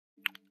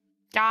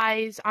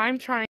Guys, I'm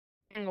trying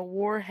a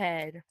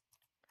Warhead.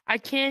 I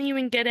can't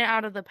even get it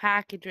out of the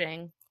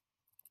packaging.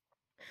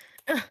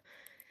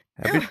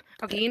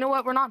 Okay, you know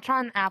what? We're not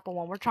trying the apple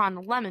one. We're trying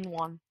the lemon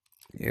one.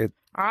 Yeah.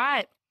 All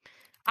right.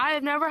 I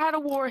have never had a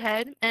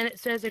Warhead, and it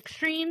says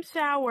extreme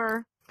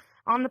sour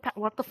on the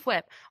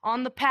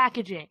on the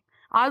packaging.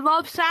 I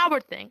love sour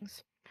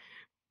things.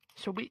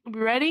 So we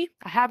ready?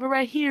 I have it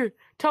right here.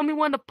 Tell me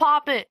when to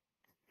pop it.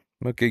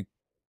 Okay.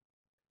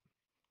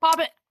 Pop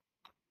it.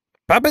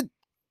 Pop it.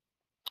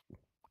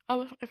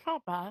 Oh, it's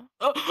not bad.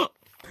 Oh,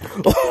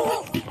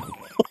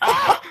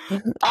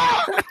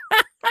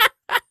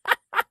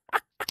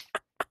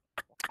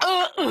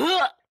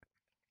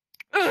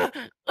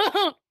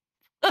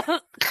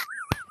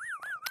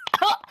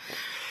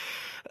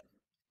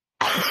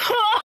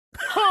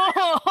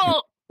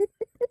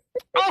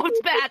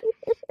 it's bad.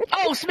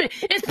 Oh,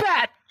 it's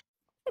bad.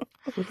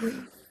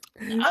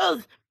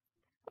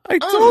 I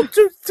told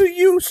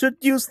you should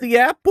use the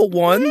apple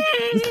one.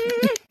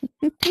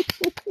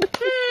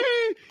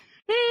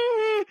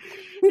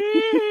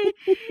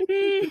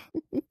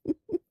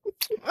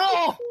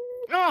 Oh,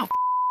 oh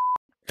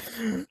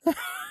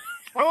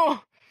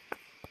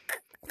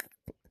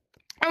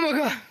my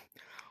god.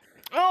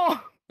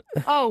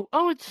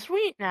 Oh, it's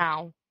sweet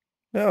now.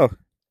 Oh,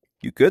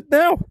 you good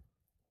now?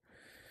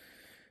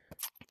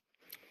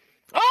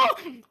 Oh,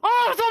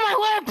 it's on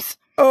my lips.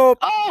 Oh,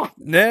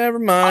 never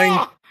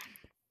mind.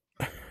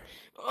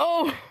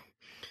 Oh.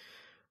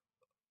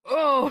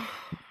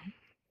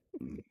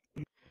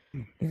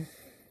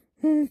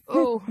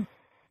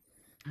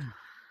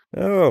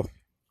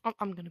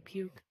 I'm gonna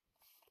puke.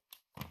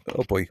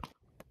 Oh boy.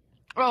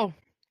 Oh,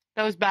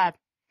 that was bad.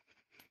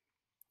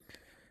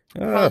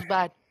 That was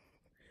bad.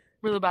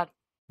 Really bad.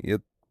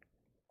 Yep.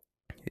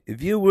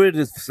 If you would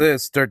have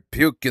start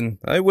puking,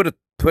 I would have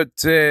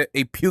put a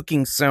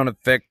puking sound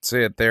effect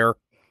there.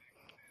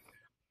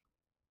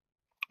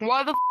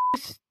 Why the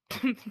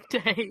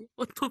day?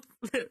 What the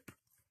flip?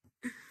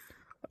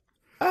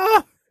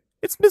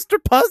 It's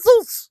Mr.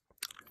 Puzzles.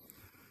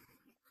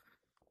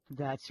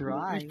 That's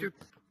right.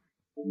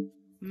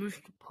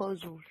 Mr.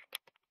 Puzzles.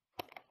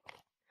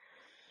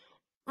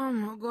 Oh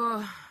my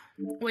god.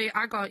 Wait,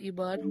 I got you,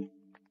 bud.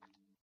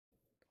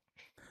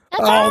 It's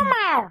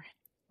Elmer!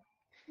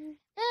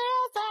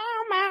 It's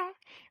Elmer!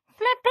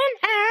 Flippin'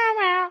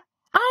 Elmer!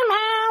 I'm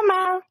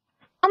Elmer!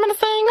 I'm gonna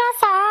sing a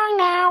song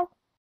now!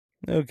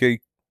 Okay.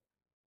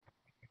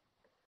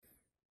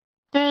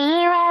 Do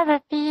you ever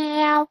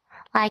feel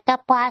like a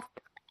blast?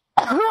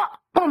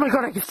 Oh my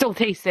god, I can still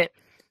taste it.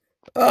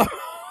 Oh.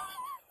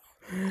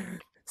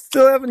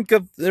 Still haven't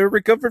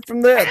recovered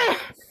from that.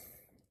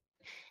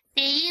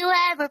 Do you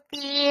ever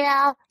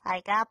feel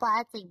like a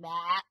plastic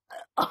bag?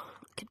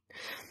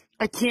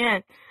 I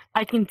can't.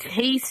 I can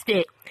taste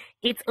it.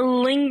 It's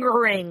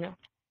lingering.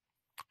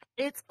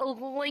 It's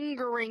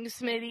lingering,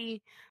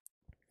 Smitty.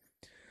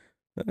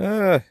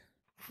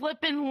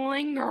 Flippin'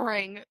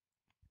 lingering.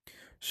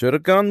 Should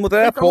have gone with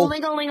apple. It's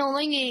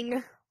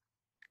ling-a-ling-a-linging.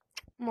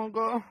 Oh my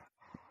god.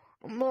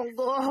 Oh my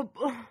god.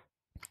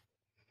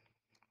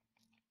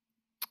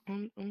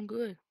 I'm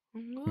good.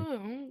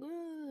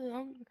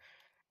 I'm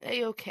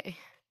A-okay.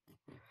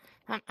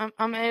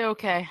 I'm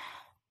A-okay.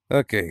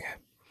 Okay.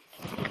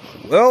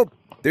 Well,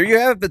 there you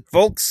have it,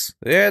 folks.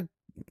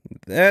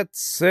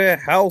 That's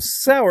how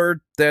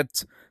sour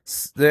that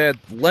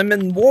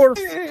lemon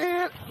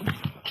warhead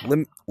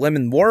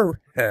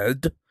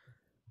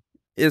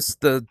is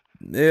the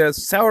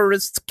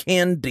sourest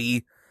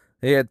candy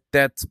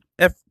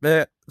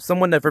that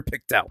someone ever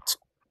picked out.